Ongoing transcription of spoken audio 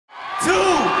Sat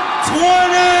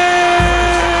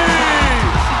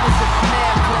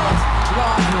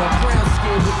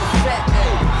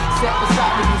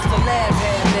beside me, used to laugh,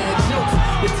 had mad jokes.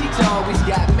 The teacher always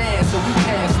got mad, so we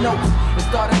passed notes. It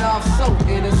started off so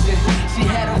innocent. She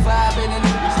had a vibe and then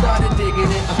we started digging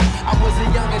it. I was a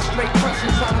young and straight person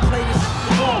trying to play this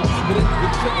wrong, but it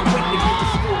couldn't wait to get to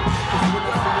school.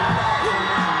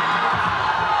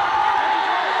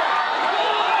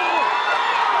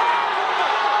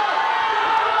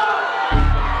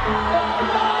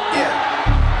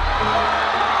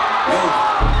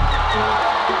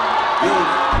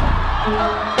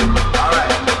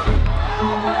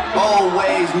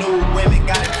 New women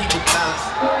gotta keep it balanced.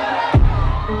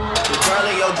 The girl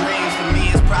of your dreams for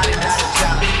me is probably not a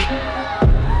challenge.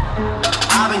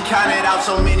 I've been counted out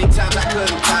so many times I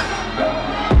couldn't count it.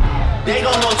 They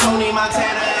gon' know Tony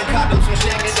Montana and cop them some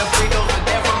shit, get the free throws, but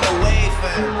they're from the wave,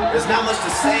 fam. There's not much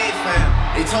to say, fam.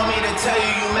 They told me to tell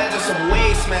you measure some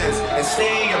wastemans and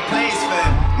stay in your place,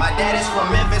 fam. My dad is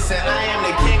from Memphis and I am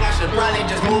the king. I should probably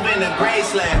just move into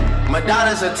Graceland. My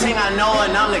daughter's a ting I know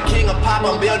and I'm the king of pop.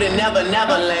 I'm building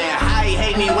Neverland. How he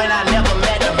hate me when I never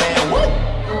met the man. Woo!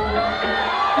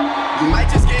 You might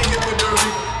just get hit with the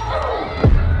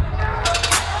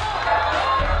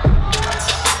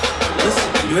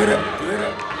listen, you hear that?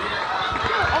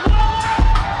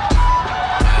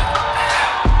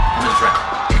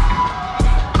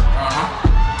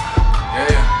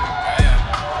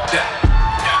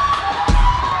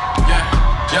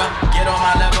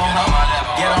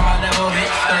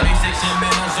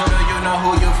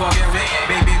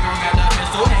 Baby girl got the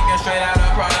pistol hanging straight out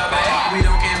of Prada bag. We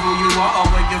don't care who you are or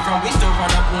where you're from, we still run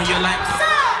up on you like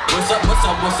what's up, what's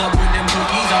up, what's up with them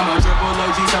cookies? I'm a triple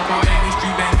OG, so from any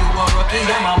street bang, you a rookie.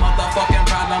 I'm a motherfucking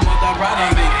problem with the problem,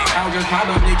 baby. I'll just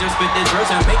probably just spit this verse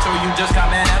and make sure you just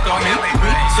comment after me. We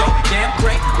so damn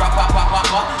great, rock, pop, pop, pop,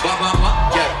 pop, pop, pop, pop.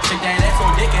 Yeah, shake that ass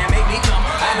on dick and make me come.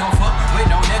 I don't fuck with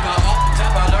no nigga up,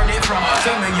 top I learned it from.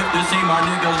 Tell me if you see my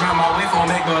niggas round my way for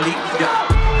make believe,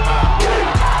 yeah.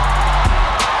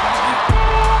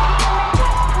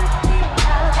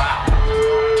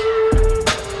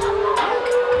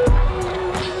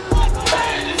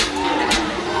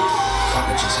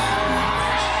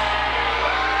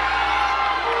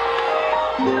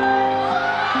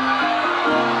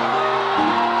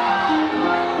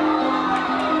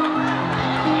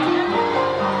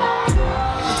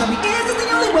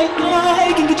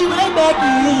 I can get you right back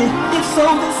in. If so,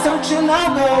 then searching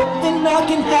I'll go. Then I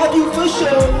can have you for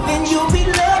sure. Then you'll be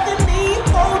loving me,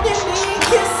 holding me,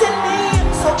 kissing me.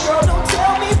 So girl, don't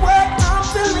tell me what I'm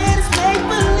feeling is make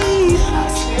believe. I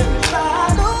swear if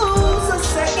I lose a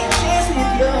second chance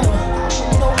with you, I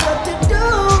don't know what to do.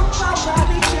 I'll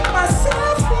probably check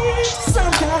myself into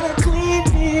some kind of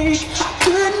clinic. I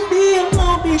couldn't be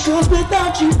alone because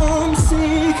without you I'm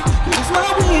sick. Here's my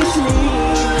wish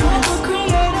list. I will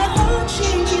create a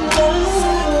changing love.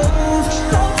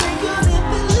 Don't take your lip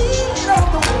and leave it on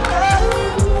the world.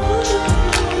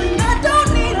 I don't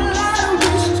need a lot of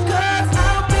wishes, cause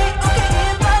I'll be okay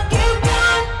if I get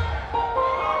one.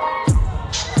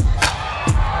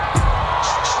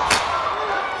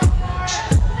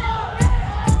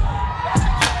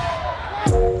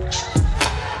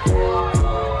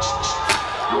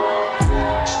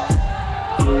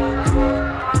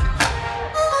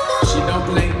 She don't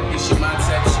play, is she my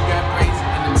type? She got braids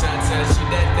and the time she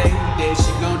that day, then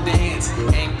she gon' dance.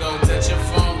 Ain't gon' touch her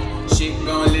phone, she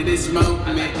gon' let it smoke.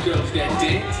 Make girls that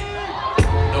dance,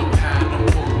 no high, no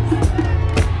move.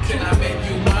 Can I make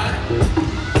you mine?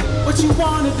 What you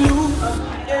wanna do?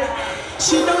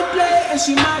 She don't play and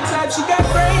she my type. She got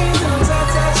brains and the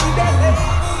time she that day.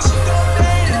 She gon'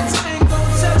 dance, ain't gon'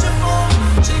 touch her phone.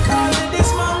 She call it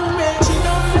this moment. She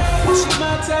don't play and she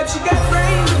my type. She got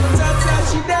brains and the time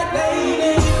she that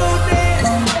lady. She gon' dance,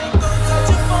 ain't gon'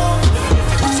 touch her phone.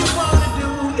 What you wanna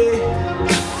do?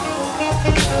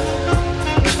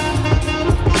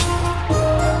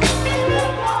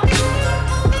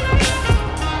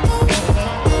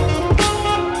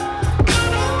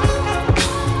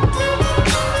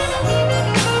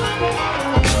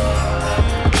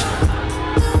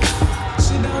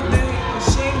 She don't dance,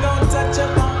 she ain't gon' touch her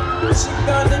phone. She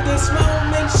gon' let this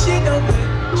moment. She don't play,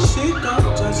 she gon'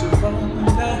 touch her phone.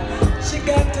 She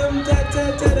got them ta ta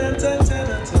ta ta ta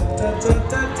ta ta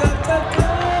ta ta ta ta.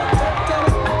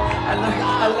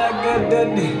 I like good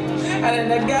daddy,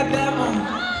 and I got that one.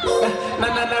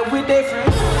 Nah, we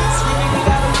different.